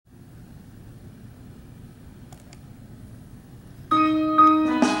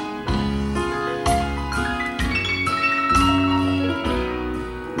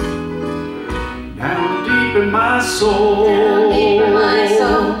soul. Down deep in my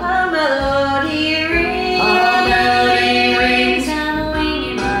soul, a melody rings. A melody rings. I'm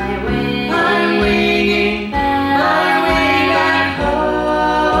winging my way. I'm winging my way back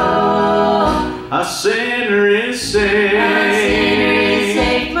home. A sinner is saved. A sinner is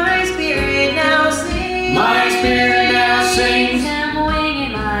saved. My spirit now sings. My spirit now sings. I'm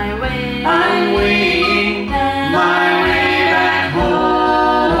winging my way. I'm winging my way back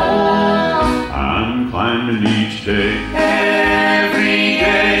home. I'm climbing each day, every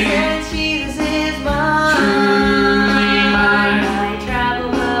day. Since Jesus is mine. Truly mine. I travel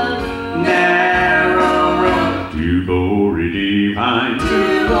the Narrow road to glory divine. To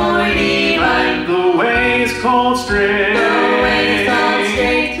glory divine. The way is called straight. The way is called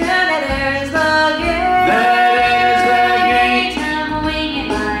straight. There is the gate. There is the gate. I'm winging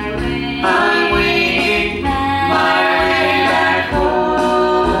my way. I'm winging my way back home.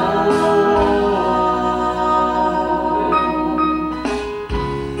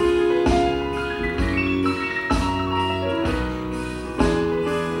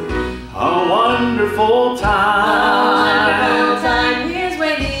 A wonderful time.